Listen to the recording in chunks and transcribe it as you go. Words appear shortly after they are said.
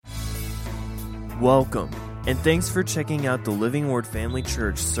Welcome, and thanks for checking out the Living Word Family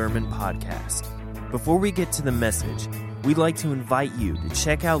Church Sermon Podcast. Before we get to the message, we'd like to invite you to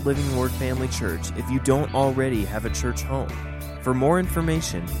check out Living Word Family Church if you don't already have a church home. For more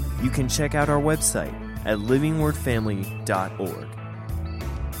information, you can check out our website at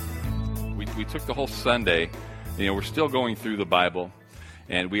livingwordfamily.org. We took the whole Sunday. We're still going through the Bible,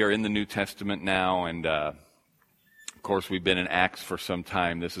 and we are in the New Testament now, and of course, we've been in Acts for some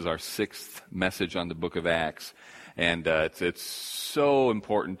time. This is our sixth message on the book of Acts, and it's so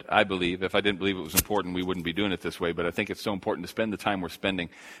important, I believe. If I didn't believe it was important, we wouldn't be doing it this way, but I think it's so important to spend the time we're spending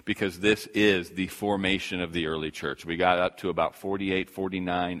because this is the formation of the early church. We got up to about 48,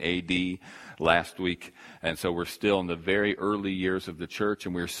 49 A.D. last week, and so we're still in the very early years of the church,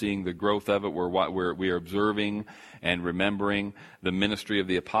 and we're seeing the growth of it. We are observing and remembering the ministry of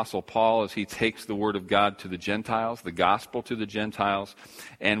the Apostle Paul as he takes the Word of God to the Gentiles, the gospel to the Gentiles,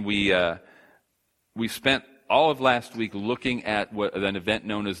 and we spent all of last week looking at an event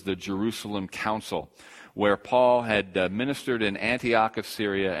known as the Jerusalem Council, where Paul had ministered in Antioch of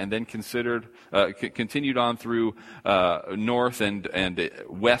Syria and then continued on through north and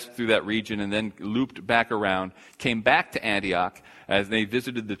west through that region and then looped back around, came back to Antioch as they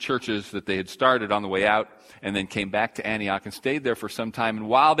visited the churches that they had started on the way out, and then came back to Antioch and stayed there for some time. And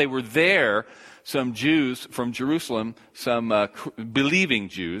while they were there, some Jews from Jerusalem, some believing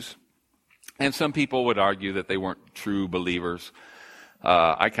Jews, and some people would argue that they weren't true believers.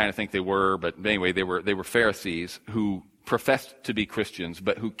 I kind of think they were, but anyway, they were Pharisees who professed to be Christians,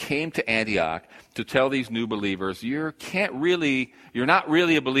 but who came to Antioch to tell these new believers, you're not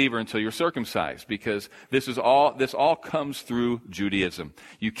really a believer until you're circumcised, because this all comes through Judaism.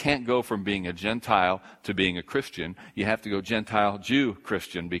 You can't go from being a Gentile to being a Christian. You have to go Gentile, Jew,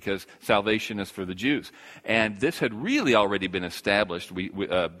 Christian, because salvation is for the Jews. And this had really already been established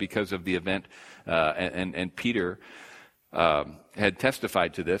because of the event, and Peter had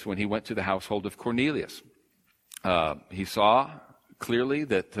testified to this when he went to the household of Cornelius. He saw clearly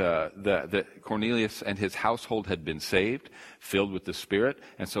that Cornelius and his household had been saved, filled with the Spirit,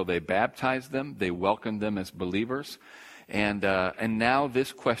 and so they baptized them. They welcomed them as believers, and now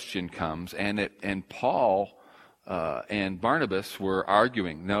this question comes, and Paul and Barnabas were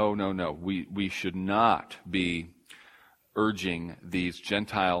arguing, no, we should not be urging these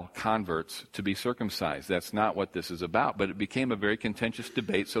Gentile converts to be circumcised. That's not what this is about. But it became a very contentious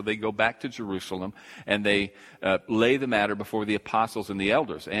debate, so they go back to Jerusalem and they lay the matter before the apostles and the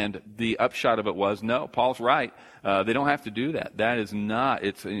elders. And the upshot of it was, no, Paul's right. They don't have to do that. That is not,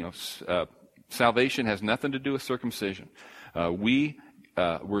 salvation has nothing to do with circumcision. We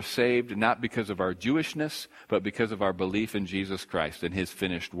were saved not because of our Jewishness, but because of our belief in Jesus Christ and his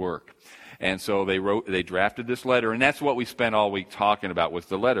finished work. And so they drafted this letter, and that's what we spent all week talking about, was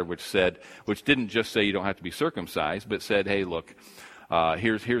the letter, which didn't just say you don't have to be circumcised, but said, hey, look,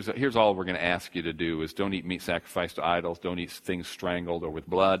 here's all we're going to ask you to do is don't eat meat sacrificed to idols, don't eat things strangled or with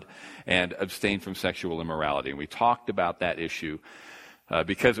blood, and abstain from sexual immorality. And we talked about that issue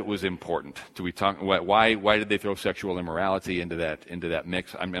because it was important. Why did they throw sexual immorality into that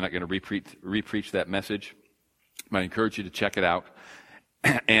mix? I'm not going to repreach that message, but I encourage you to check it out.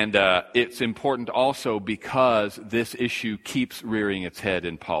 And it's important also because this issue keeps rearing its head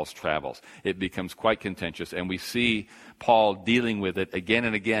in Paul's travels. It becomes quite contentious, and we see Paul dealing with it again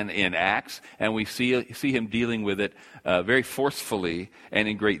and again in Acts, and we see him dealing with it very forcefully and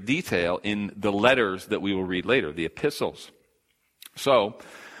in great detail in the letters that we will read later, the epistles. So,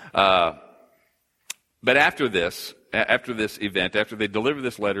 but after this event, after they deliver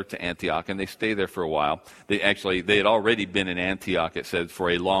this letter to Antioch, and they stay there for a while, they had already been in Antioch, it says, for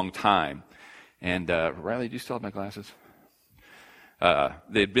a long time. And, Riley, do you still have my glasses?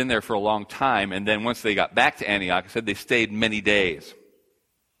 They had been there for a long time, and then once they got back to Antioch, it said they stayed many days.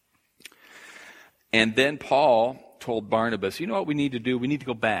 And then Paul told Barnabas, you know what we need to do? We need to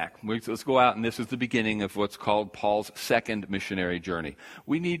go back. Let's go out, and this is the beginning of what's called Paul's second missionary journey.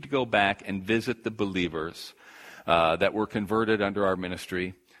 We need to go back and visit the believers that were converted under our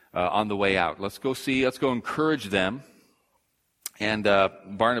ministry on the way out. Let's go encourage them. And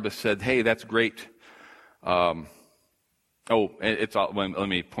Barnabas said, hey, that's great. Let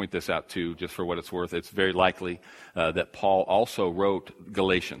me point this out too, just for what it's worth. It's very likely that Paul also wrote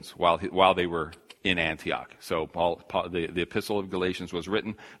Galatians while they were in Antioch. So the epistle of Galatians was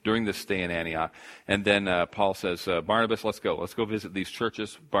written during this stay in Antioch. And then Paul says, Barnabas, let's go visit these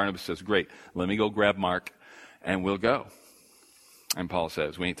churches. Barnabas says, great, let me go grab Mark and we'll go. And Paul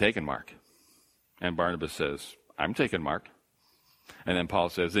says, we ain't taking Mark. And Barnabas says, I'm taking Mark. And then Paul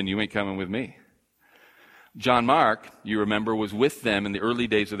says, then you ain't coming with me. John Mark, you remember, was with them in the early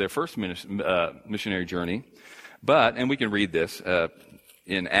days of their first missionary journey. But, and we can read this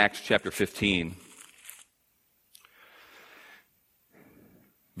in Acts chapter 15,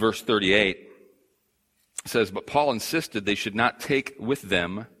 verse 38. It says, "But Paul insisted they should not take with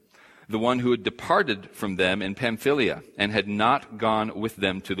them the one who had departed from them in Pamphylia and had not gone with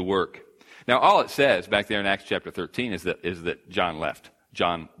them to the work." Now, all it says back there in Acts chapter 13 is that John left.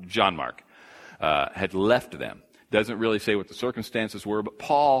 John Mark had left them. Doesn't really say what the circumstances were, but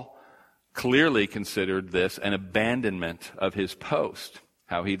Paul clearly considered this an abandonment of his post,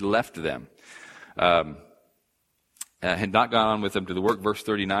 how he'd left them. Had not gone on with them to the work, verse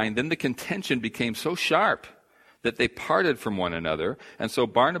 39. "Then the contention became so sharp that they parted from one another, and so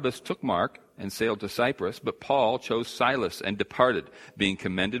Barnabas took Mark and sailed to Cyprus, but Paul chose Silas and departed, being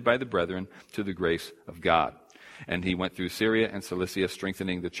commended by the brethren to the grace of God. And he went through Syria and Cilicia,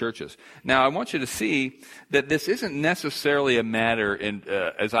 strengthening the churches." Now, I want you to see that this isn't necessarily a matter,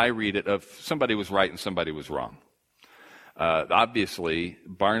 as I read it, of somebody was right and somebody was wrong. Obviously,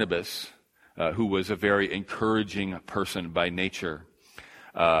 Barnabas, who was a very encouraging person by nature,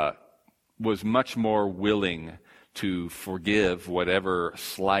 was much more willing to forgive whatever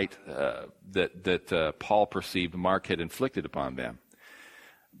slight that Paul perceived Mark had inflicted upon them.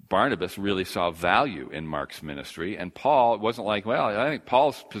 Barnabas really saw value in Mark's ministry, and Paul, it wasn't like, well, I think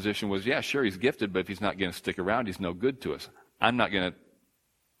Paul's position was, yeah, sure, he's gifted, but if he's not going to stick around, he's no good to us. I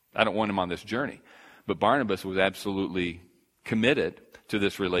don't want him on this journey. But Barnabas was absolutely committed to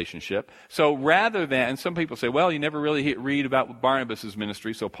this relationship. So rather than, and some people say, well, you never really read about Barnabas'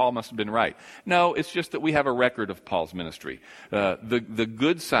 ministry, so Paul must have been right. No, it's just that we have a record of Paul's ministry. The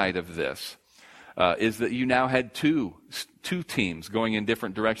good side of this is that you now had two teams going in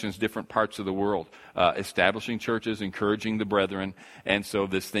different directions, different parts of the world, establishing churches, encouraging the brethren, and so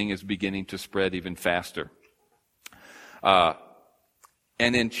this thing is beginning to spread even faster. And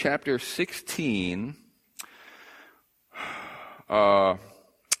in chapter 16,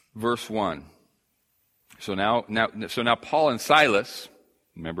 verse 1. So now Paul and Silas,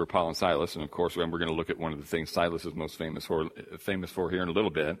 remember Paul and Silas, and of course we're going to look at one of the things Silas is most famous for here in a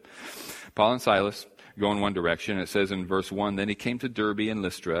little bit. Paul and Silas go in one direction. It says in verse 1, "Then he came to Derbe and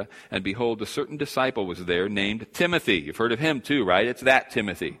Lystra, and behold, a certain disciple was there named Timothy." You've heard of him too, right? It's that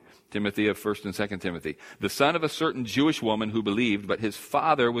Timothy. Timothy of 1st and 2nd Timothy. "The son of a certain Jewish woman who believed, but his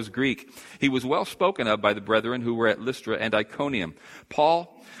father was Greek. He was well spoken of by the brethren who were at Lystra and Iconium.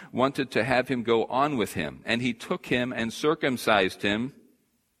 Paul wanted to have him go on with him, and he took him and circumcised him."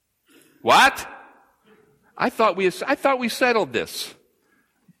 What? I thought we settled this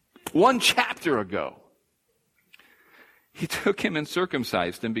one chapter ago. "He took him and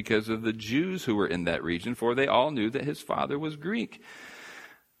circumcised him because of the Jews who were in that region, for they all knew that his father was Greek."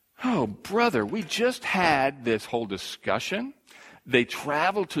 Oh, brother, we just had this whole discussion. They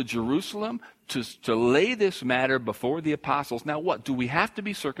traveled to Jerusalem to lay this matter before the apostles. Now what, do we have to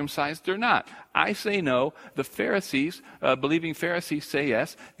be circumcised or not? I say no. The Pharisees, believing Pharisees, say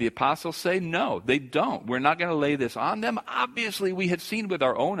yes. The apostles say no, they don't. We're not going to lay this on them. Obviously, we have seen with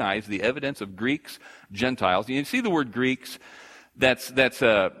our own eyes the evidence of Greeks, Gentiles. You see the word Greeks? That's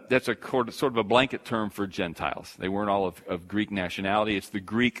a sort of a blanket term for Gentiles. They weren't all of Greek nationality. It's the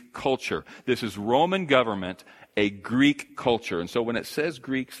Greek culture. This is Roman government, a Greek culture. And so when it says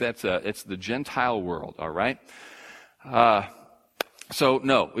Greeks, it's the Gentile world, all right? So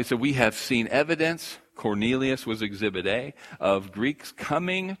no, we have seen evidence. Cornelius was exhibit A of Greeks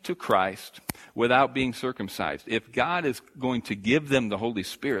coming to Christ without being circumcised. If God is going to give them the Holy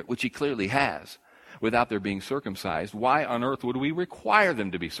Spirit, which he clearly has, without their being circumcised, why on earth would we require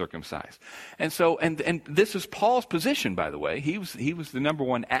them to be circumcised? And so, and this is Paul's position, by the way. He was the number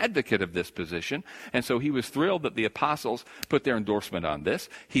one advocate of this position, and so he was thrilled that the apostles put their endorsement on this.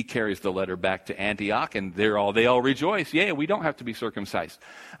 He carries the letter back to Antioch, and they all rejoice. Yeah, we don't have to be circumcised,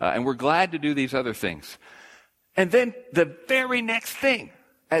 and we're glad to do these other things. And then the very next thing,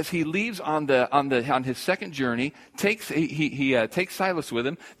 as he leaves on his second journey, he takes Silas with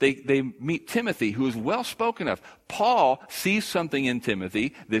him. They meet Timothy, who is well spoken of. Paul sees something in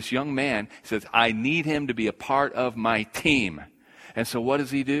Timothy, this young man. He says, I need him to be a part of my team. And so what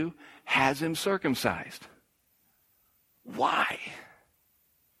does he do? Has him circumcised. Why?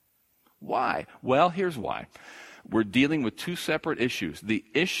 Why? Well, here's why. We're dealing with two separate issues. The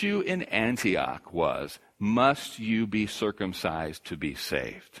issue in Antioch was, must you be circumcised to be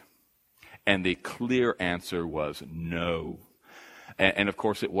saved? And the clear answer was no. And of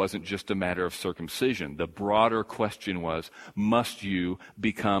course, it wasn't just a matter of circumcision. The broader question was, must you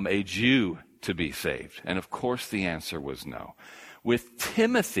become a Jew to be saved? And of course, the answer was no. With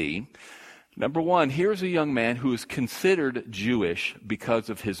Timothy, Number one, here's a young man who is considered Jewish because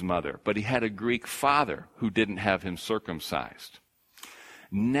of his mother, but he had a Greek father who didn't have him circumcised.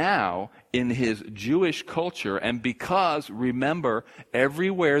 Now, in his Jewish culture, and because, remember,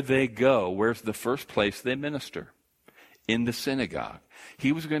 everywhere they go, where's the first place they minister? In the synagogue.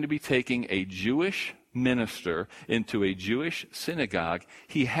 He was going to be taking a Jewish minister into a Jewish synagogue.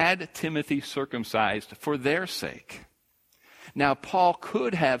 He had Timothy circumcised for their sake. Now, Paul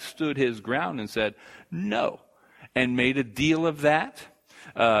could have stood his ground and said, no, and made a deal of that.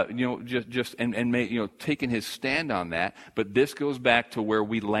 Taking his stand on that. But this goes back to where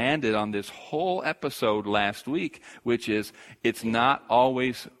we landed on this whole episode last week, which is it's not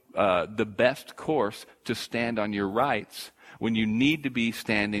always the best course to stand on your rights when you need to be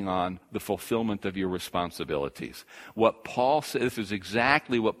standing on the fulfillment of your responsibilities. What Paul says, this is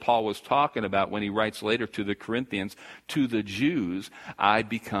exactly what Paul was talking about when he writes later to the Corinthians, to the Jews, I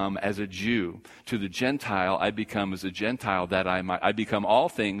become as a Jew. To the Gentile, I become as a Gentile, that I become all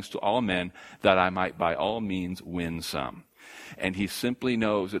things to all men, that I might by all means win some. And he simply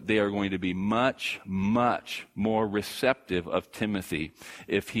knows that they are going to be much, much more receptive of Timothy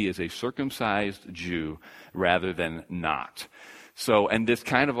if he is a circumcised Jew rather than not. So, and this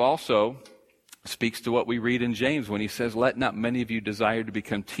kind of also speaks to what we read in James when he says, let not many of you desire to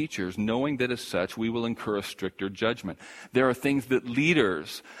become teachers, knowing that as such we will incur a stricter judgment. There are things that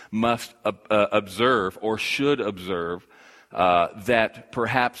leaders must observe or should observe that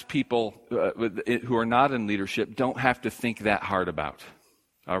perhaps people who are not in leadership don't have to think that hard about.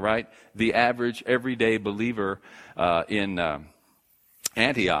 All right? The average everyday believer in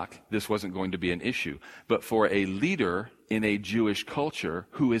Antioch, this wasn't going to be an issue. But for a leader in a Jewish culture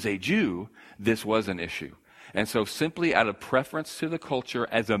who is a Jew, this was an issue. And so simply out of preference to the culture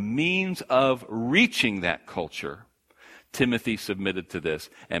as a means of reaching that culture, Timothy submitted to this,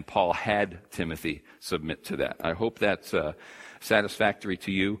 and Paul had Timothy submit to that. I hope that's satisfactory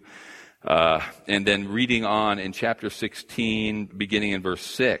to you. And then reading on in chapter 16, beginning in verse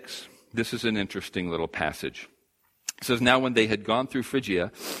 6, this is an interesting little passage. It says, now when they had gone through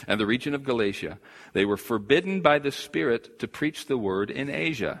Phrygia and the region of Galatia, they were forbidden by the Spirit to preach the word in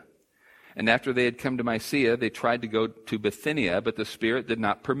Asia. And after they had come to Mysia, they tried to go to Bithynia, but the Spirit did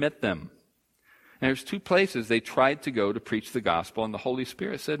not permit them. And there's two places they tried to go to preach the gospel, and the Holy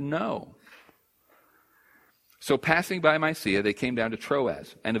Spirit said no. So passing by Mysia, they came down to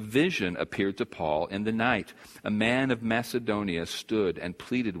Troas, and a vision appeared to Paul in the night. A man of Macedonia stood and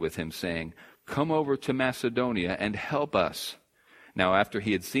pleaded with him, saying, come over to Macedonia and help us. Now, after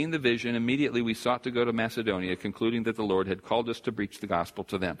he had seen the vision, immediately we sought to go to Macedonia, concluding that the Lord had called us to preach the gospel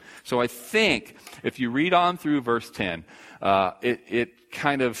to them. So I think if you read on through verse 10, it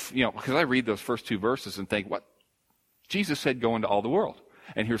kind of, because I read those first two verses and think, what? Jesus said go into all the world.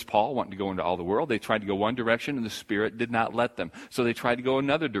 And here's Paul wanting to go into all the world. They tried to go one direction, and the Spirit did not let them. So they tried to go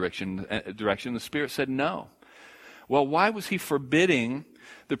another direction. The Spirit said no. Well, why was he forbidding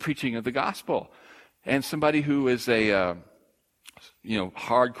the preaching of the gospel? And somebody who is a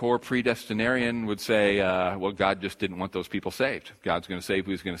hardcore predestinarian would say, well, God just didn't want those people saved. God's going to save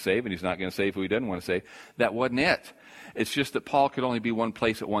who he's going to save, and he's not going to save who he doesn't want to save. That wasn't it. It's just that Paul could only be one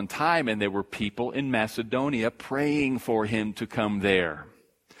place at one time, and there were people in Macedonia praying for him to come there.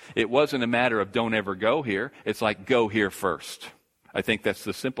 It wasn't a matter of don't ever go here. It's like go here first. I think that's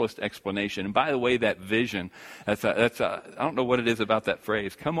the simplest explanation. And by the way, that vision, I don't know what it is about that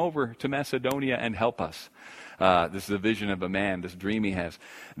phrase. Come over to Macedonia and help us. This is a vision of a man, this dream he has.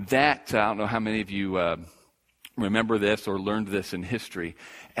 That, I don't know how many of you remember this or learned this in history.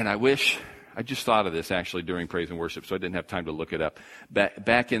 And I just thought of this actually during praise and worship, so I didn't have time to look it up.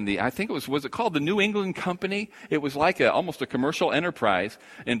 Back in I think was it called the New England Company? It was like almost a commercial enterprise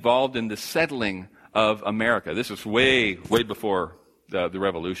involved in the settling of America. This was way before the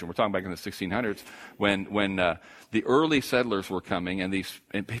Revolution. We're talking back in the 1600s when the early settlers were coming,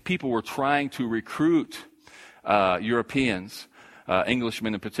 and people were trying to recruit Europeans,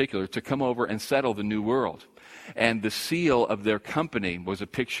 Englishmen in particular, to come over and settle the New World. And the seal of their company was a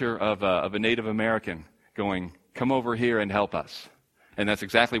picture of a Native American going, come over here and help us. And that's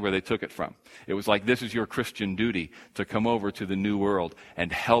exactly where they took it from. It was like, this is your Christian duty to come over to the New World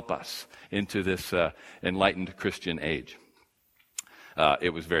and help us into this enlightened Christian age.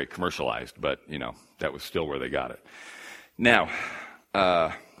 It was very commercialized, but, that was still where they got it. Now,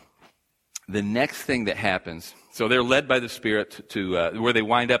 the next thing that happens, so they're led by the Spirit to where they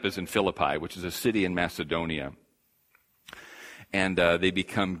wind up is in Philippi, which is a city in Macedonia. And they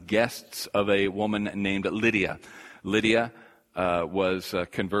become guests of a woman named Lydia. Lydia was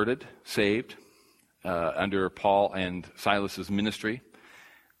converted, saved, under Paul and Silas's ministry.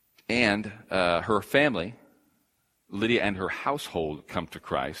 And her family, Lydia and her household, come to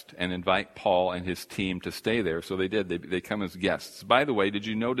Christ and invite Paul and his team to stay there. So they did. They come as guests. By the way, did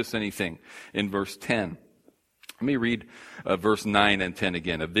you notice anything in verse 10? Let me read verse 9 and 10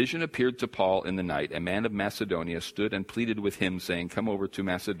 again. A vision appeared to Paul in the night. A man of Macedonia stood and pleaded with him, saying, "Come over to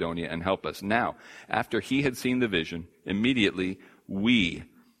Macedonia and help us." Now, after he had seen the vision, immediately we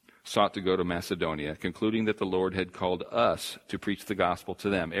sought to go to Macedonia, concluding that the Lord had called us to preach the gospel to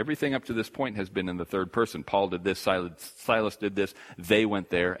them. Everything up to this point has been in the third person. Paul did this, Silas did this, they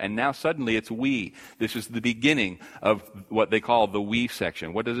went there, and now suddenly it's we. This is the beginning of what they call the we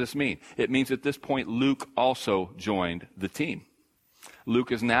section. What does this mean? It means at this point Luke also joined the team.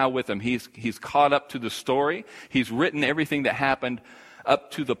 Luke is now with them. He's caught up to the story. He's written everything that happened up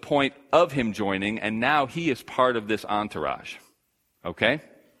to the point of him joining, and now he is part of this entourage. Okay?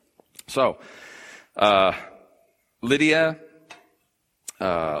 So, Lydia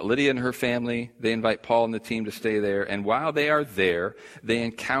and her family, they invite Paul and the team to stay there. And while they are there, they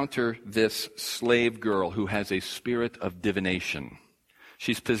encounter this slave girl who has a spirit of divination.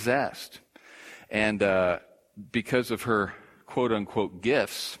 She's possessed. And because of her quote-unquote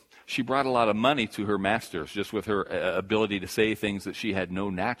gifts, she brought a lot of money to her masters just with her ability to say things that she had no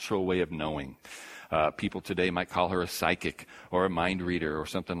natural way of knowing. People today might call her a psychic or a mind reader or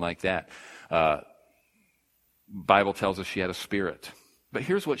something like that. Bible tells us she had a spirit. But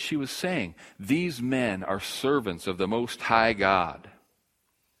here's what she was saying. These men are servants of the Most High God,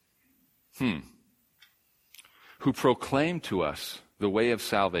 who proclaim to us the way of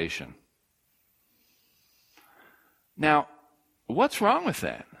salvation. Now, what's wrong with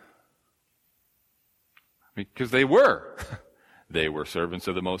that? Because they were. They were servants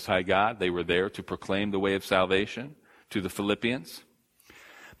of the Most High God. They were there to proclaim the way of salvation to the Philippians.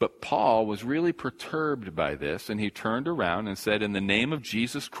 But Paul was really perturbed by this, and he turned around and said, "In the name of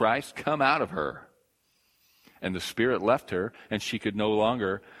Jesus Christ, come out of her." And the Spirit left her, and she could no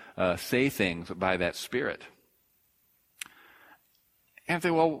longer say things by that Spirit. And I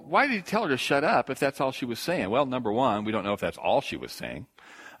think, well, why did he tell her to shut up if that's all she was saying? Well, number one, we don't know if that's all she was saying.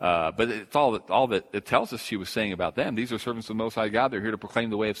 But it's all that it tells us she was saying about them. These are servants of the Most High God. They're here to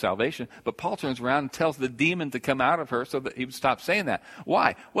proclaim the way of salvation. But Paul turns around and tells the demon to come out of her so that he would stop saying that.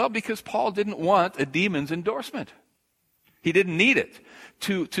 Why? Well, because Paul didn't want a demon's endorsement. He didn't need it.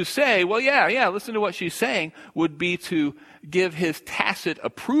 To say, well, yeah, listen to what she's saying, would be to give his tacit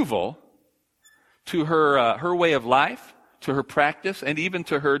approval to her way of life, to her practice, and even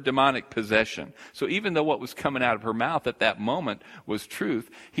to her demonic possession. So even though what was coming out of her mouth at that moment was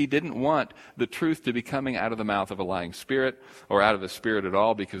truth, he didn't want the truth to be coming out of the mouth of a lying spirit or out of a spirit at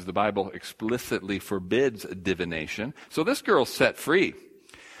all, because the Bible explicitly forbids divination. So this girl's set free,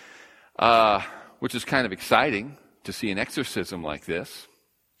 which is kind of exciting to see an exorcism like this.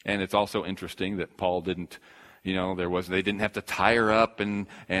 And it's also interesting that Paul didn't, they didn't have to tie her up and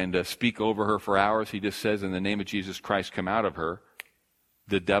speak over her for hours. He just says, "In the name of Jesus Christ, come out of her."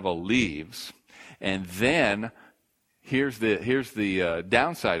 The devil leaves. And then here's the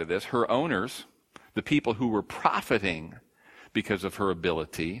downside of this. Her owners, the people who were profiting because of her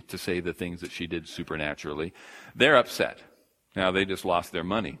ability to say the things that she did supernaturally, they're upset. Now they just lost their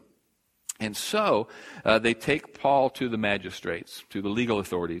money. And so they take Paul to the magistrates, to the legal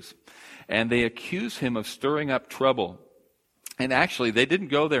authorities, and they accuse him of stirring up trouble. And actually, they didn't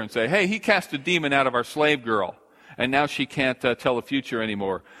go there and say, "Hey, he cast a demon out of our slave girl, and now she can't tell the future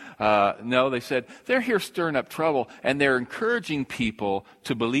anymore." No, they said, they're here stirring up trouble, and they're encouraging people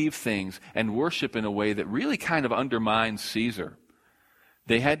to believe things and worship in a way that really kind of undermines Caesar.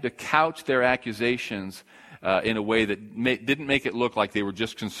 They had to couch their accusations in a way that didn't make it look like they were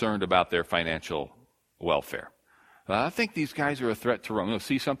just concerned about their financial welfare. I think these guys are a threat to Rome.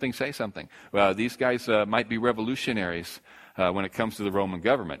 See something, say something. These guys might be revolutionaries when it comes to the Roman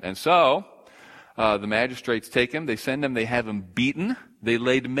government. And so the magistrates take him, they send him, they have him beaten. They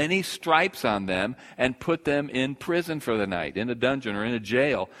laid many stripes on them and put them in prison for the night, in a dungeon or in a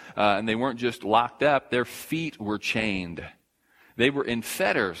jail. And they weren't just locked up, their feet were chained. They were in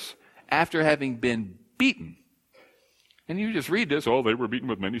fetters after having been beaten. And you just read this, they were beaten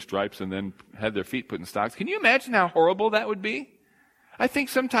with many stripes and then had their feet put in stocks. Can you imagine how horrible that would be? I think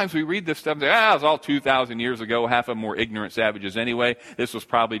sometimes we read this stuff and say, it was all 2,000 years ago. Half of them were ignorant savages anyway. This was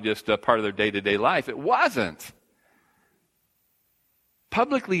probably just a part of their day-to-day life. It wasn't.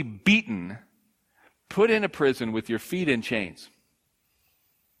 Publicly beaten, put in a prison with your feet in chains.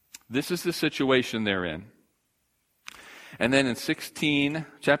 This is the situation they're in. And then in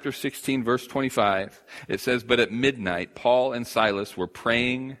chapter 16, verse 25, it says, "But at midnight, Paul and Silas were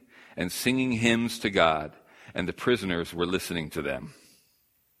praying and singing hymns to God, and the prisoners were listening to them."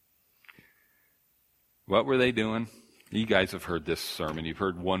 What were they doing? You guys have heard this sermon. You've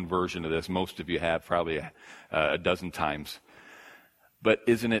heard one version of this. Most of you have, probably a dozen times. But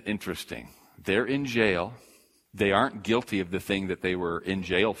isn't it interesting? They're in jail. They aren't guilty of the thing that they were in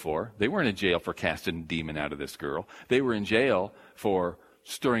jail for. They weren't in jail for casting a demon out of this girl. They were in jail for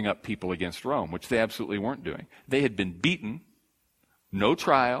stirring up people against Rome, which they absolutely weren't doing. They had been beaten, no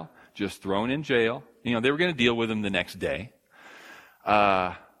trial, just thrown in jail. They were going to deal with them the next day.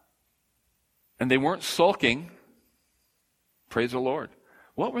 And they weren't sulking. Praise the Lord.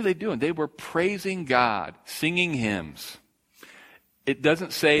 What were they doing? They were praising God, singing hymns. It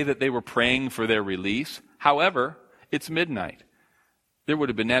doesn't say that they were praying for their release. However, it's midnight. There would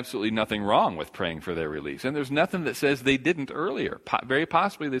have been absolutely nothing wrong with praying for their release. And there's nothing that says they didn't earlier. Very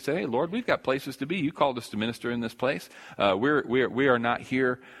possibly they say, hey, Lord, we've got places to be. You called us to minister in this place. We are not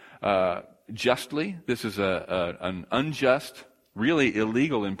here justly. This is an unjust, really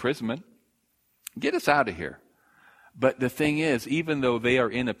illegal imprisonment. Get us out of here. But the thing is, even though they are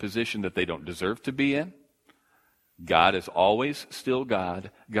in a position that they don't deserve to be in, God is always still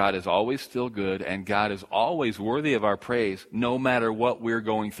God. God is always still good. And God is always worthy of our praise, no matter what we're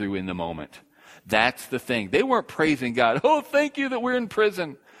going through in the moment. That's the thing. They weren't praising God. Oh, thank you that we're in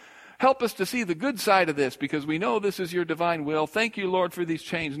prison. Help us to see the good side of this because we know this is your divine will. Thank you, Lord, for these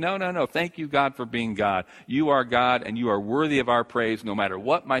chains. No. Thank you, God, for being God. You are God and you are worthy of our praise no matter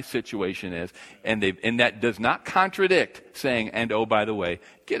what my situation is. And that does not contradict saying, and oh, by the way,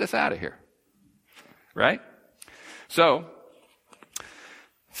 get us out of here. Right? So,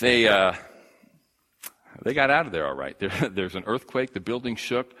 they got out of there all right. There's an earthquake, the building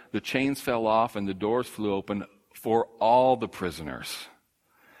shook, the chains fell off, and the doors flew open for all the prisoners.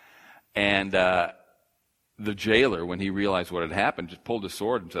 And the jailer, when he realized what had happened, just pulled his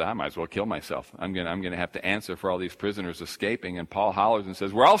sword and said, I might as well kill myself. I'm going to have to answer for all these prisoners escaping. And Paul hollers and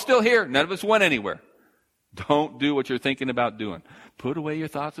says, we're all still here. None of us went anywhere. Don't do what you're thinking about doing. Put away your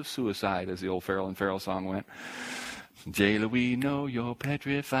thoughts of suicide, as the old Farrell and Farrell song went. Jailer, we know you're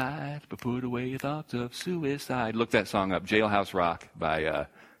petrified, but put away your thoughts of suicide. Look that song up, Jailhouse Rock by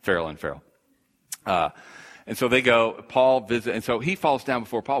Farrell and Farrell. And so they go, Paul visits, and so he falls down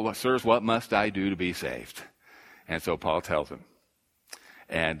before Paul. Well, sirs, what must I do to be saved? And so Paul tells him.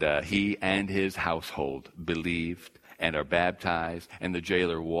 And he and his household believed and are baptized, and the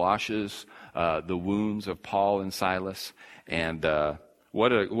jailer washes the wounds of Paul and Silas, and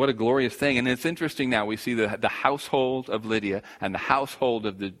what a glorious thing. And it's interesting now, we see the household of Lydia and the household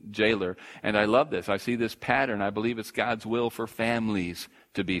of the jailer, and I love this. I see this pattern. I believe it's God's will for families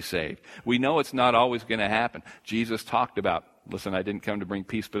to be saved. We know it's not always going to happen. Jesus talked about, listen, I didn't come to bring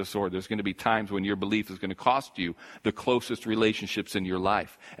peace but a sword. There's going to be times when your belief is going to cost you the closest relationships in your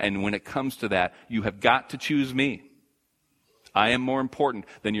life. And when it comes to that, you have got to choose me. I am more important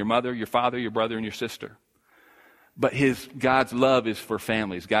than your mother, your father, your brother, and your sister. But God's love is for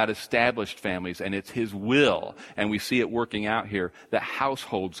families. God established families, and it's his will. And we see it working out here that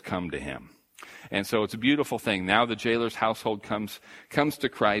households come to him. And so it's a beautiful thing. Now the jailer's household comes to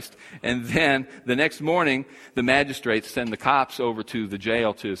Christ. And then the next morning, the magistrates send the cops over to the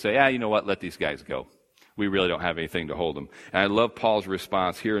jail to say, you know what, let these guys go. We really don't have anything to hold them. And I love Paul's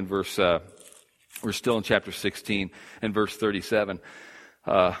response here in verse, we're still in chapter 16 and verse 37.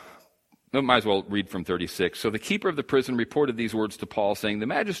 Might as well read from 36. So the keeper of the prison reported these words to Paul, saying, the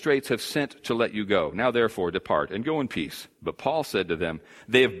magistrates have sent to let you go. Now therefore depart and go in peace. But Paul said to them,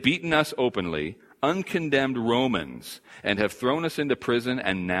 they have beaten us openly, uncondemned Romans, and have thrown us into prison,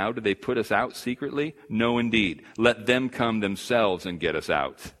 and now do they put us out secretly? No, indeed. Let them come themselves and get us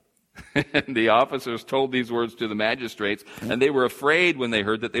out. And the officers told these words to the magistrates, and they were afraid when they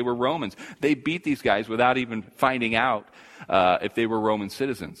heard that they were Romans. They beat these guys without even finding out if they were Roman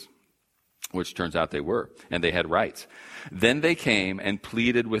citizens, which turns out they were, and they had rights. Then they came and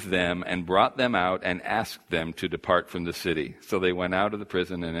pleaded with them and brought them out and asked them to depart from the city. So they went out of the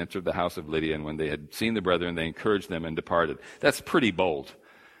prison and entered the house of Lydia, and when they had seen the brethren, they encouraged them and departed. That's pretty bold.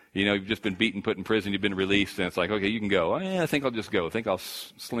 You've just been beaten, put in prison, you've been released, and it's like, okay, you can go. I think I'll just go. I think I'll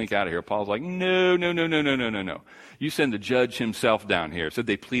slink out of here. Paul's like, no. You send the judge himself down here. So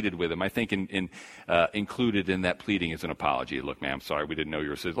they pleaded with him. I think included in that pleading is an apology. Look, man, I'm sorry, we didn't know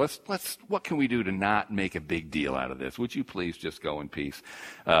you were citizens. What can we do to not make a big deal out of this? Would you please just go in peace?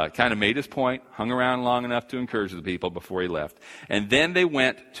 Kind of made his point, hung around long enough to encourage the people before he left. And then they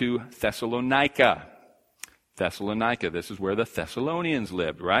went to Thessalonica. This is where the Thessalonians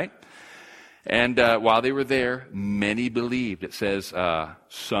lived, right? And while they were there, many believed. It says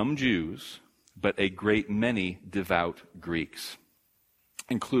some Jews, but a great many devout Greeks,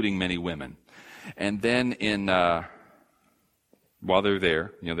 including many women. And then in while they're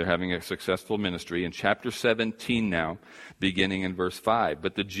there. They're having a successful ministry. In chapter 17 now, beginning in verse 5.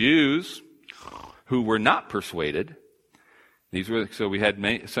 But the Jews who were not persuaded, so we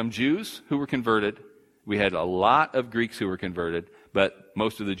had some Jews who were converted. We had a lot of Greeks who were converted, but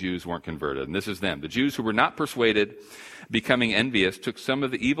most of the Jews weren't converted. And this is them. The Jews who were not persuaded, becoming envious, took some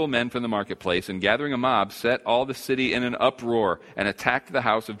of the evil men from the marketplace, and gathering a mob, set all the city in an uproar, and attacked the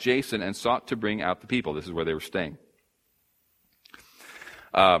house of Jason, and sought to bring out the people. This is where they were staying.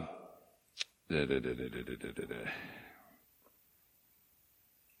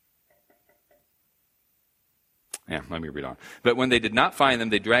 Let me read on. But when they did not find them,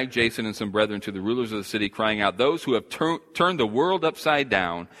 they dragged Jason and some brethren to the rulers of the city, crying out, "Those who have turned the world upside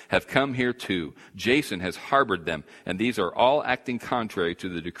down have come here too. Jason has harbored them, and these are all acting contrary to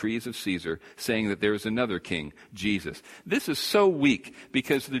the decrees of Caesar, saying that there is another king, Jesus." This is so weak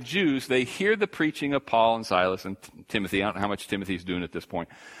because the Jews, they hear the preaching of Paul and Silas and Timothy. I don't know how much Timothy's doing at this point.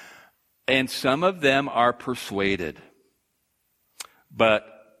 And some of them are persuaded, but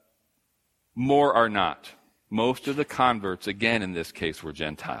more are not. Most of the converts, again in this case, were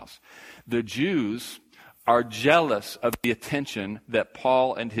Gentiles. The Jews are jealous of the attention that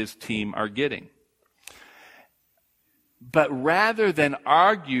Paul and his team are getting. But rather than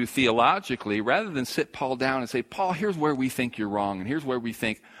argue theologically, rather than sit Paul down and say, "Paul, here's where we think you're wrong, and here's where we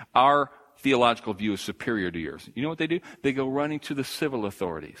think our theological view is superior to yours," you know what they do? They go running to the civil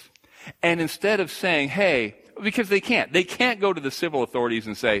authorities. And instead of saying, "Hey," because they can't go to the civil authorities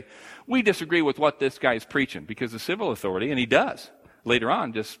and say, "We disagree with what this guy's preaching," because the civil authority, and he does later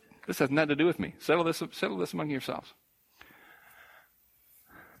on, this has nothing to do with me. Settle this among yourselves.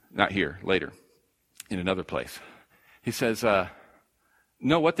 Not here, later, in another place. He says,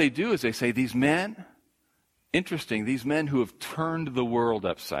 no, what they do is they say, these men who have turned the world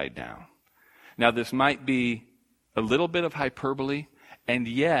upside down. Now, this might be a little bit of hyperbole, and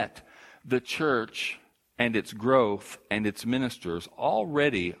yet the church and its growth and its ministers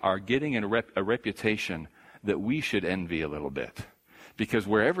already are getting a reputation that we should envy a little bit. Because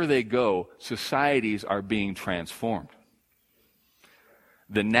wherever they go, societies are being transformed.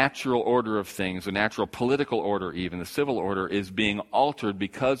 The natural order of things, the natural political order even, the civil order is being altered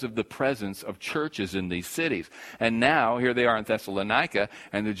because of the presence of churches in these cities. And now, here they are in Thessalonica,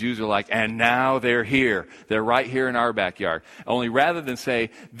 and the Jews are like, and now they're here. They're right here in our backyard. Only rather than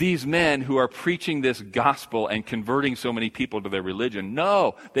say, these men who are preaching this gospel and converting so many people to their religion,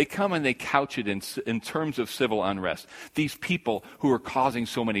 no, they come and they couch it in terms of civil unrest. These people who are causing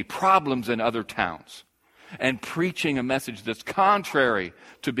so many problems in other towns and preaching a message that's contrary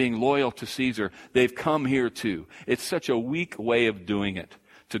to being loyal to Caesar, they've come here too. It's such a weak way of doing it,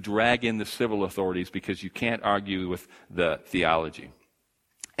 to drag in the civil authorities because you can't argue with the theology.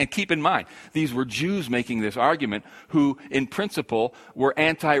 And keep in mind, these were Jews making this argument who, in principle, were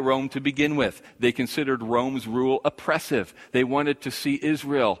anti-Rome to begin with. They considered Rome's rule oppressive. They wanted to see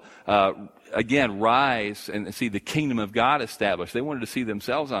Israel again rise and see the kingdom of God established. They wanted to see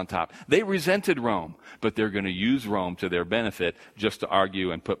themselves on top. They resented Rome, but they're going to use Rome to their benefit just to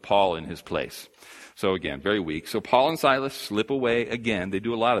argue and put Paul in his place. So again, very weak. So Paul and Silas slip away again. They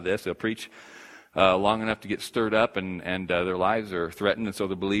do a lot of this. They'll preach long enough to get stirred up, and their lives are threatened, and so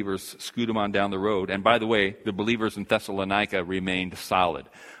the believers scoot them on down the road. And by the way, the believers in Thessalonica remained solid.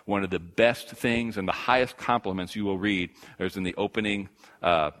 One of the best things and the highest compliments you will read is in the opening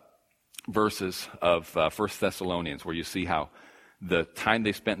verses of 1 Thessalonians, where you see how the time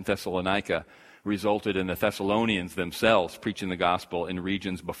they spent in Thessalonica resulted in the Thessalonians themselves preaching the gospel in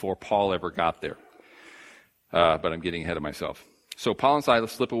regions before Paul ever got there. But I'm getting ahead of myself. So Paul and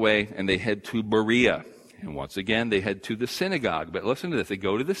Silas slip away, and they head to Berea. And once again, they head to the synagogue. But listen to this. They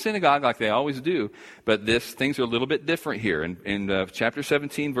go to the synagogue like they always do, but things are a little bit different here. In chapter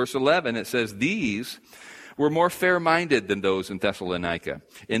 17, verse 11, it says, "These were more fair-minded than those in Thessalonica,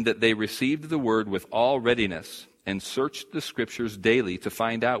 in that they received the word with all readiness and searched the scriptures daily to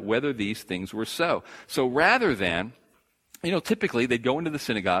find out whether these things were so." So rather than, typically they'd go into the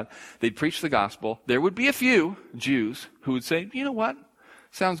synagogue, they'd preach the gospel. There would be a few Jews who would say, "You know what?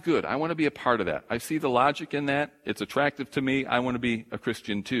 Sounds good. I want to be a part of that. I see the logic in that. It's attractive to me. I want to be a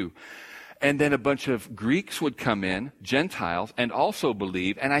Christian too." And then a bunch of Greeks would come in, Gentiles, and also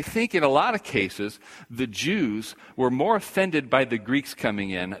believe. And I think in a lot of cases, the Jews were more offended by the Greeks coming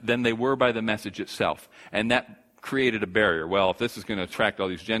in than they were by the message itself. And that created a barrier. Well, if this is going to attract all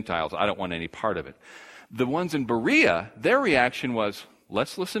these Gentiles, I don't want any part of it. The ones in Berea, their reaction was,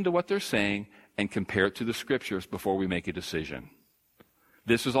 let's listen to what they're saying and compare it to the scriptures before we make a decision.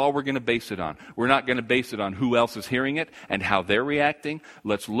 This is all we're going to base it on. We're not going to base it on who else is hearing it and how they're reacting.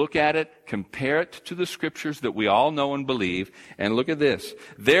 Let's look at it, compare it to the scriptures that we all know and believe, and look at this.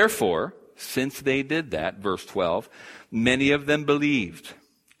 Therefore, since they did that, verse 12, many of them believed,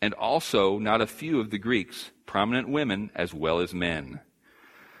 and also not a few of the Greeks, prominent women as well as men.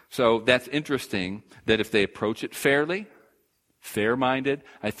 So that's interesting that if they approach it fairly, fair-minded,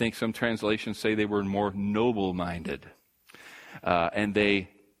 I think some translations say they were more noble-minded. And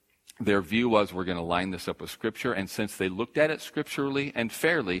their view was, we're going to line this up with Scripture. And since they looked at it scripturally and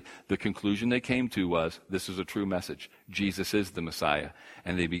fairly, the conclusion they came to was, this is a true message. Jesus is the Messiah.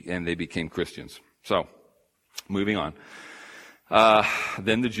 And they became Christians. So, moving on.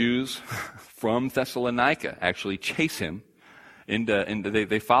 Then the Jews from Thessalonica actually chase him.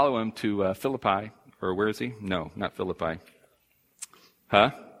 They follow him to Philippi. Or where is he? No, not Philippi.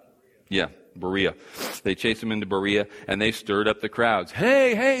 Huh? Yeah. Berea. They chased him into Berea, and they stirred up the crowds.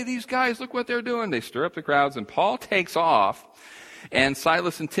 Hey, these guys, look what they're doing. They stir up the crowds, and Paul takes off, and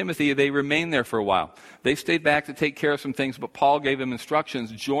Silas and Timothy, they remain there for a while. They stayed back to take care of some things, but Paul gave them instructions.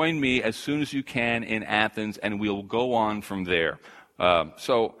 Join me as soon as you can in Athens, and we'll go on from there.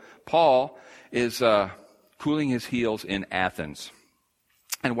 So Paul is cooling his heels in Athens.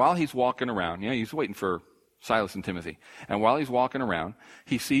 And while he's walking around, he's waiting for Silas and Timothy. And while he's walking around,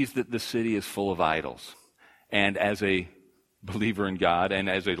 he sees that the city is full of idols. And as a believer in God and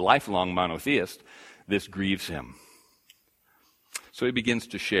as a lifelong monotheist, this grieves him. So he begins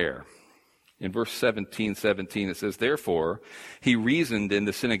to share. In verse 17, it says, Therefore, he reasoned in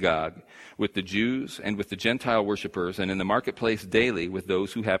the synagogue with the Jews and with the Gentile worshipers, and in the marketplace daily with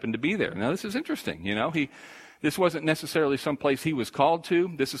those who happened to be there. Now, this is interesting. This wasn't necessarily some place he was called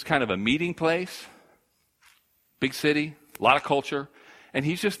to. This is kind of a meeting place. Big city, a lot of culture, and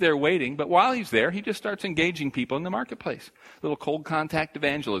he's just there waiting. But while he's there, he just starts engaging people in the marketplace. A little cold contact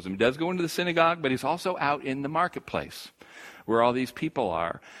evangelism. He does go into the synagogue, but he's also out in the marketplace where all these people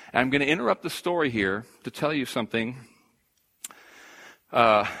are. And I'm going to interrupt the story here to tell you something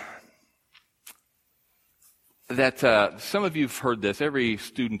that some of you have heard this. Every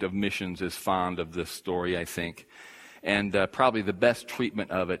student of missions is fond of this story, I think. And probably the best treatment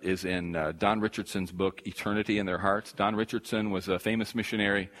of it is in Don Richardson's book, Eternity in Their Hearts. Don Richardson was a famous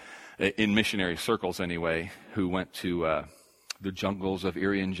missionary, in missionary circles anyway, who went to the jungles of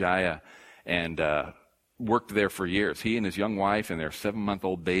Irian Jaya and worked there for years. He and his young wife and their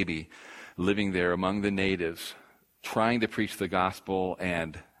 7-month-old baby living there among the natives, trying to preach the gospel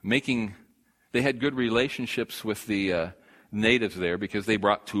and they had good relationships with the natives there because they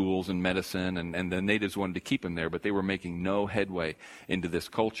brought tools and medicine, and the natives wanted to keep them there, but they were making no headway into this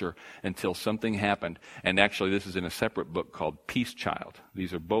culture until something happened. And actually, this is in a separate book called Peace Child.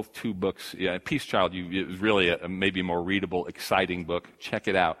 These are both two books. Yeah, Peace Child is really a maybe more readable, exciting book. Check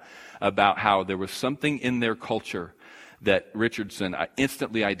it out, about how there was something in their culture that Richardson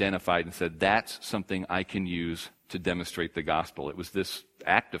instantly identified and said, that's something I can use to demonstrate the gospel. It was this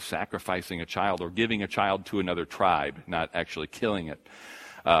act of sacrificing a child or giving a child to another tribe, not actually killing it,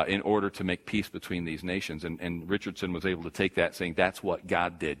 in order to make peace between these nations. And Richardson was able to take that, saying that's what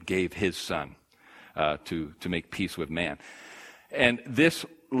God did, gave his son to make peace with man. And this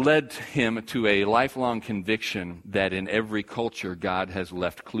led him to a lifelong conviction that in every culture God has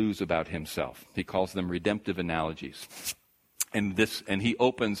left clues about himself. He calls them redemptive analogies. And he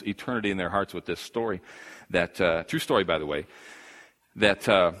opens eternity in their hearts with this story, that true story, by the way,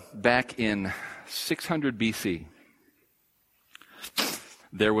 that back in 600 BC,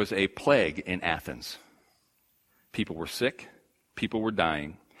 there was a plague in Athens. People were sick, people were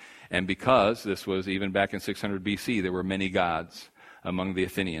dying, and because this was even back in 600 BC, there were many gods among the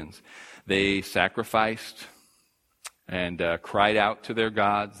Athenians. They sacrificed and cried out to their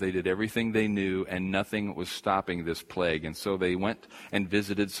gods. They did everything they knew, and nothing was stopping this plague. And so they went and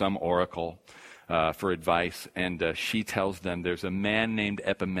visited some oracle for advice, and she tells them, there's a man named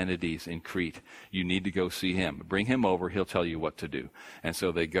Epimenides in Crete. You need to go see him. Bring him over. He'll tell you what to do. And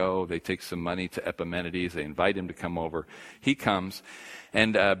so they go. They take some money to Epimenides. They invite him to come over. He comes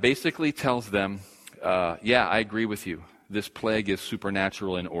and basically tells them, yeah, I agree with you. This plague is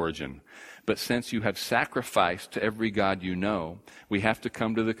supernatural in origin. But since you have sacrificed to every god you know, we have to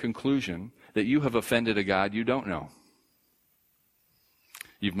come to the conclusion that you have offended a God you don't know.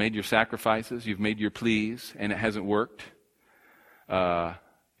 You've made your sacrifices, you've made your pleas, and it hasn't worked.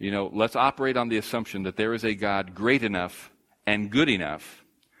 Let's operate on the assumption that there is a God great enough and good enough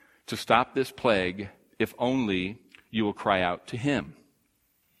to stop this plague if only you will cry out to him.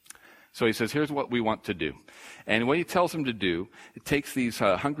 So he says, here's what we want to do. And what he tells them to do, it takes these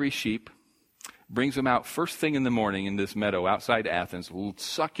hungry sheep, brings them out first thing in the morning in this meadow outside Athens,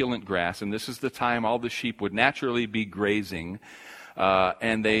 succulent grass, and this is the time all the sheep would naturally be grazing,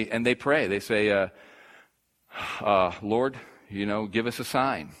 and they pray. They say, Lord, give us a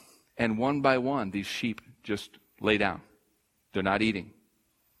sign. And one by one, these sheep just lay down. They're not eating.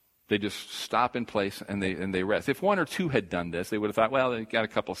 They just stop in place and they rest. If one or two had done this, they would have thought, well, they got a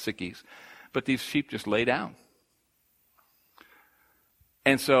couple of sickies. But these sheep just lay down.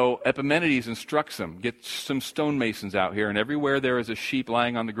 And so Epimenides instructs them, get some stonemasons out here, and everywhere there is a sheep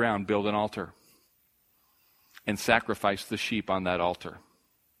lying on the ground, build an altar and sacrifice the sheep on that altar.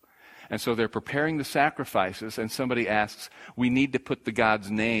 And so they're preparing the sacrifices, and somebody asks, we need to put the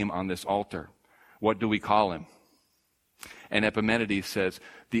God's name on this altar. What do we call him? And Epimenides says,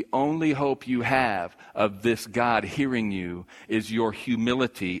 the only hope you have of this God hearing you is your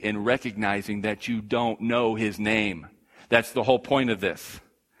humility in recognizing that you don't know his name. That's the whole point of this.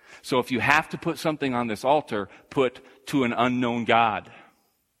 So if you have to put something on this altar, put to an unknown God.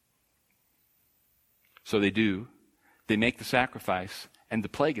 So they do. They make the sacrifice, and the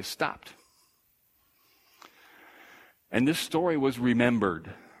plague is stopped. And this story was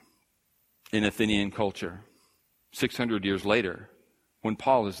remembered in Athenian culture 600 years later when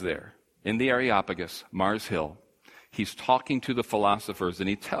Paul is there in the Areopagus, Mars Hill. He's talking to the philosophers, and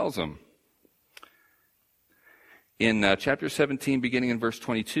he tells them, in chapter 17, beginning in verse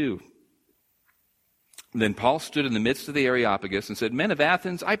 22, then Paul stood in the midst of the Areopagus and said, Men of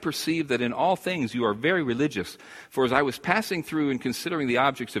Athens, I perceive that in all things you are very religious. For as I was passing through and considering the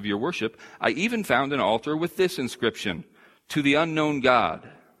objects of your worship, I even found an altar with this inscription, To the unknown God.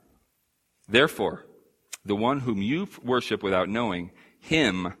 Therefore, the one whom you worship without knowing,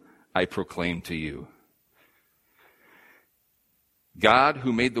 him I proclaim to you. God,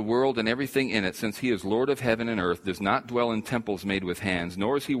 who made the world and everything in it, since he is Lord of heaven and earth, does not dwell in temples made with hands,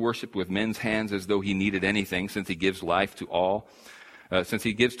 nor is he worshipped with men's hands as though he needed anything, since he gives to all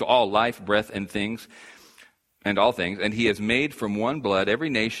life, breath, and things, and all things. And he has made from one blood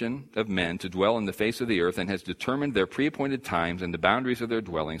every nation of men to dwell on the face of the earth, and has determined their preappointed times and the boundaries of their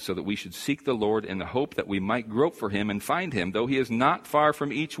dwellings, so that we should seek the Lord in the hope that we might grope for him and find him, though he is not far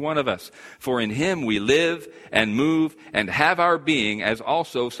from each one of us. For in him we live and move and have our being, as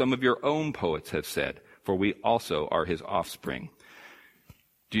also some of your own poets have said, for we also are his offspring.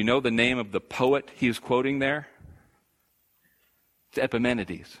 Do you know the name of the poet he is quoting there? It's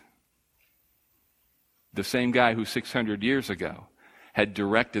Epimenides. The same guy who 600 years ago had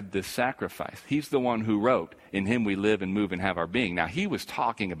directed this sacrifice. He's the one who wrote, in him we live and move and have our being. Now, he was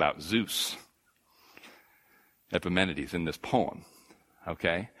talking about Zeus, Epimenides, in this poem,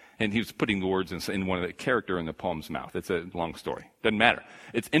 okay? And he was putting the words in one of the character in the poem's mouth. It's a long story. Doesn't matter.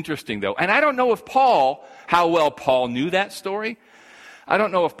 It's interesting, though. And I don't know how well Paul knew that story. I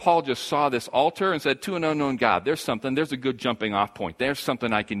don't know if Paul just saw this altar and said, to an unknown God, there's a good jumping off point. There's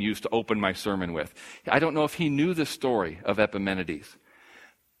something I can use to open my sermon with. I don't know if he knew the story of Epimenides,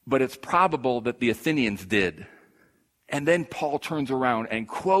 but it's probable that the Athenians did. And then Paul turns around and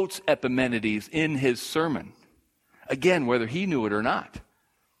quotes Epimenides in his sermon. Again, whether he knew it or not.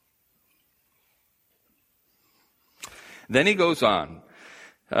 Then he goes on.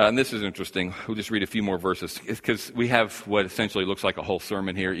 And this is interesting. We'll just read a few more verses because we have what essentially looks like a whole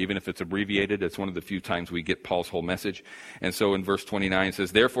sermon here, even if it's abbreviated. It's one of the few times we get Paul's whole message. And so in verse 29 it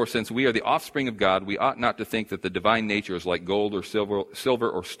says, Therefore, since we are the offspring of God, we ought not to think that the divine nature is like gold or silver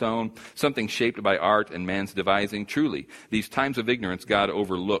or stone, something shaped by art and man's devising. Truly, these times of ignorance God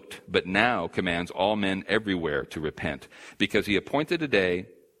overlooked, but now commands all men everywhere to repent, because he has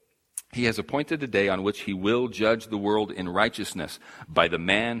appointed a day on which he will judge the world in righteousness by the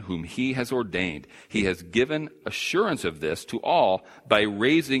man whom he has ordained. He has given assurance of this to all by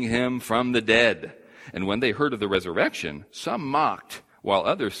raising him from the dead. And when they heard of the resurrection, some mocked, while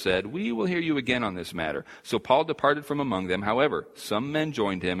others said, We will hear you again on this matter. So Paul departed from among them. However, some men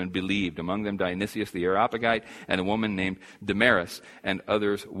joined him and believed, among them Dionysius the Areopagite and a woman named Damaris, and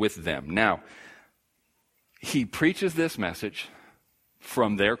others with them. Now, he preaches this message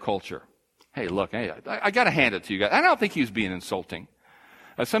from their culture. Hey, look, I got to hand it to you guys. I don't think he was being insulting.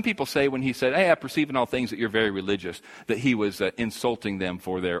 Some people say when he said, I perceive in all things that you're very religious, that he was insulting them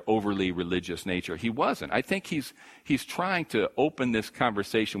for their overly religious nature. He wasn't. I think he's trying to open this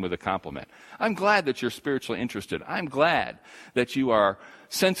conversation with a compliment. I'm glad that you're spiritually interested. I'm glad that you are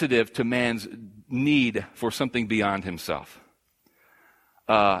sensitive to man's need for something beyond himself.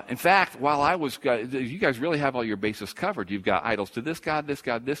 In fact, while I was, you guys really have all your bases covered. You've got idols to this God, this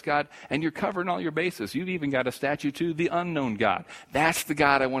God, this God, and you're covering all your bases. You've even got a statue to the unknown God. That's the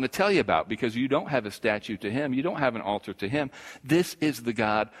God I want to tell you about, because you don't have a statue to him. You don't have an altar to him. This is the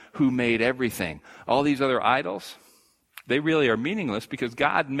God who made everything. All these other idols, they really are meaningless, because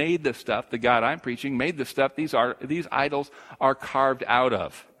God made the stuff. The God I'm preaching made the stuff these idols are carved out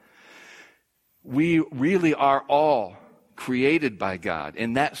of. We really are all created by God.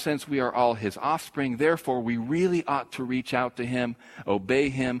 In that sense, we are all his offspring. Therefore, we really ought to reach out to him, obey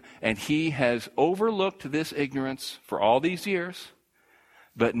him, and he has overlooked this ignorance for all these years,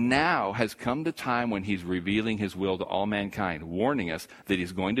 but now has come the time when he's revealing his will to all mankind, warning us that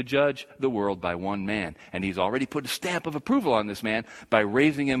he's going to judge the world by one man. And he's already put a stamp of approval on this man by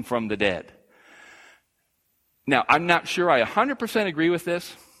raising him from the dead. Now, I'm not sure I 100% agree with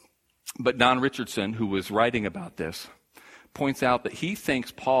this, but Don Richardson, who was writing about this, points out that he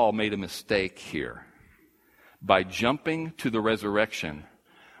thinks Paul made a mistake here by jumping to the resurrection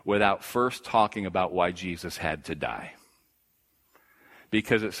without first talking about why Jesus had to die.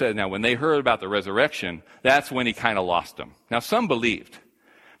 Because it says, now when they heard about the resurrection, that's when he kind of lost them. Now some believed,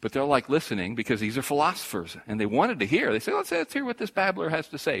 but they're like listening because these are philosophers and they wanted to hear. They say, let's hear what this babbler has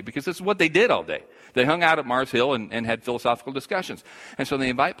to say, because this is what they did all day. They hung out at Mars Hill and had philosophical discussions. And so they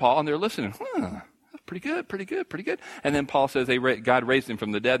invite Paul and they're listening. Pretty good. And then Paul says God raised him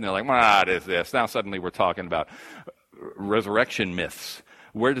from the dead, and they're like, what is this? Now suddenly we're talking about resurrection myths.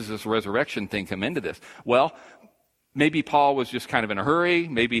 Where does this resurrection thing come into this? Well, maybe Paul was just kind of in a hurry.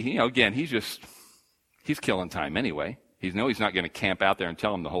 Maybe, again, he's killing time anyway. He's not going to camp out there and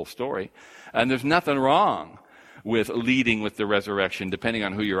tell him the whole story. And there's nothing wrong with leading with the resurrection, depending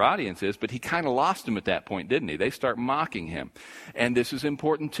on who your audience is, but he kind of lost them at that point, didn't he? They start mocking him. And this is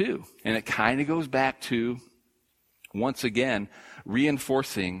important too. And it kind of goes back to, once again,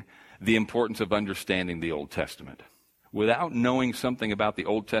 reinforcing the importance of understanding the Old Testament. Without knowing something about the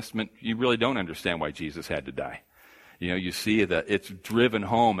Old Testament, you really don't understand why Jesus had to die. You see that it's driven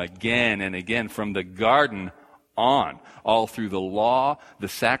home again and again from the garden on, all through the law, the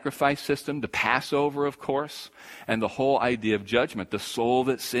sacrifice system, the Passover, of course, and the whole idea of judgment. The soul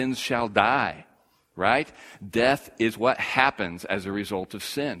that sins shall die, right? Death is what happens as a result of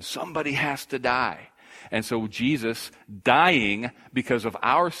sin. Somebody has to die. And so Jesus dying because of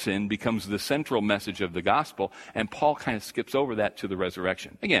our sin becomes the central message of the gospel, and Paul kind of skips over that to the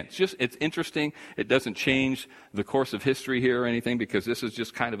resurrection. Again, it's interesting. It doesn't change the course of history here or anything, because this is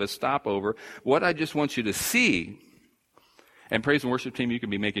just kind of a stopover. What I just want you to see, and praise and worship team, you can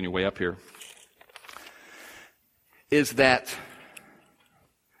be making your way up here, is that,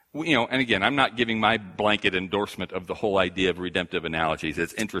 and again, I'm not giving my blanket endorsement of the whole idea of redemptive analogies.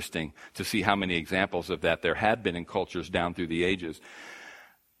 It's interesting to see how many examples of that there have been in cultures down through the ages.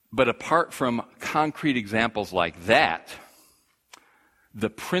 But apart from concrete examples like that, the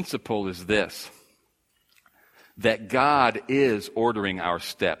principle is this, that God is ordering our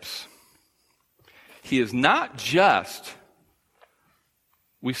steps. He is not just,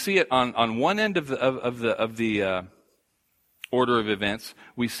 we see it on one end of the order of events.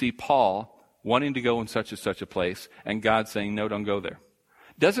 We see Paul wanting to go in such and such a place, and God saying, no, don't go there.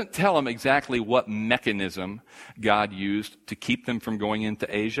 Doesn't tell him exactly what mechanism God used to keep them from going into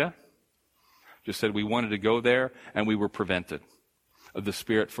Asia. Just said we wanted to go there, and we were prevented. The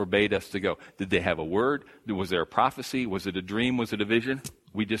Spirit forbade us to go. Did they have a word? Was there a prophecy? Was it a dream? Was it a vision?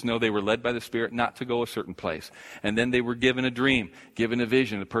 We just know they were led by the Spirit not to go a certain place. And then they were given a dream, given a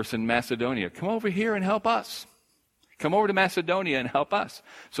vision. A person in Macedonia, come over here and help us. Come over to Macedonia and help us.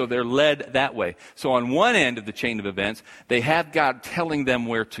 So they're led that way. So on one end of the chain of events, they have God telling them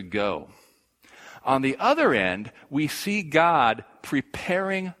where to go. On the other end, we see God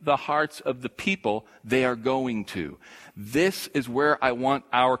preparing the hearts of the people they are going to. This is where I want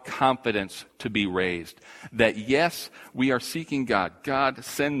our confidence to be raised. That yes, we are seeking God. God,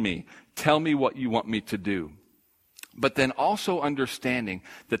 send me. Tell me what you want me to do. But then also understanding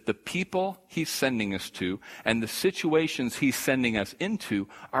that the people he's sending us to and the situations he's sending us into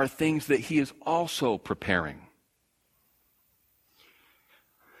are things that he is also preparing.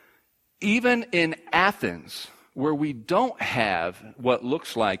 Even in Athens, where we don't have what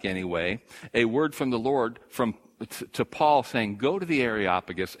looks like anyway, a word from the Lord to Paul saying, go to the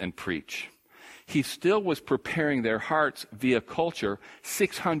Areopagus and preach. He still was preparing their hearts via culture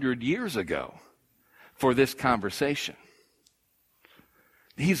 600 years ago for this conversation.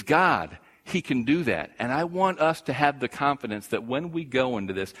 He's God. He can do that. And I want us to have the confidence that when we go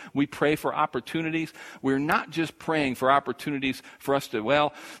into this, we pray for opportunities. We're not just praying for opportunities for us to,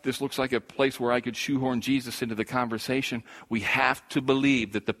 well, this looks like a place where I could shoehorn Jesus into the conversation. We have to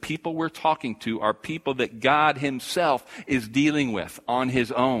believe that the people we're talking to are people that God himself is dealing with on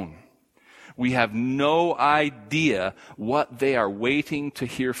his own. We have no idea what they are waiting to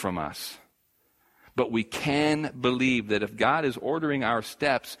hear from us. But we can believe that if God is ordering our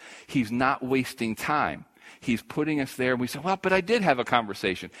steps, he's not wasting time. He's putting us there, and we say, well, but I did have a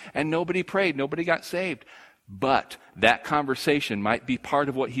conversation, and nobody prayed, nobody got saved. But that conversation might be part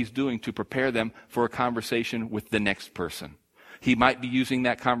of what he's doing to prepare them for a conversation with the next person. He might be using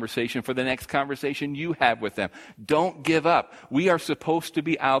that conversation for the next conversation you have with them. Don't give up. We are supposed to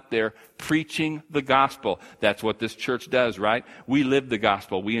be out there preaching the gospel. That's what this church does, right? We live the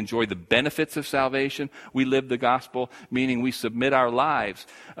gospel. We enjoy the benefits of salvation. We live the gospel, meaning we submit our lives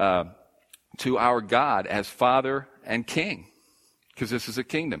to our God as Father and King. Because this is a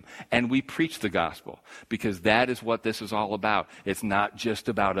kingdom. And we preach the gospel because that is what this is all about. It's not just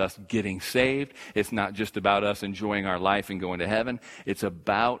about us getting saved. It's not just about us enjoying our life and going to heaven. It's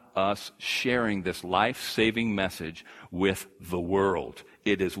about us sharing this life-saving message with the world.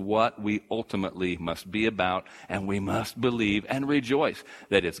 It is what we ultimately must be about, and we must believe and rejoice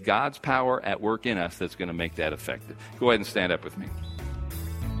that it's God's power at work in us that's going to make that effective. Go ahead and stand up with me.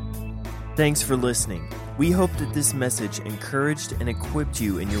 Thanks for listening. We hope that this message encouraged and equipped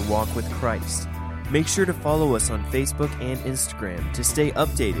you in your walk with Christ. Make sure to follow us on Facebook and Instagram to stay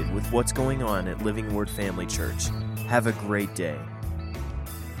updated with what's going on at Living Word Family Church. Have a great day.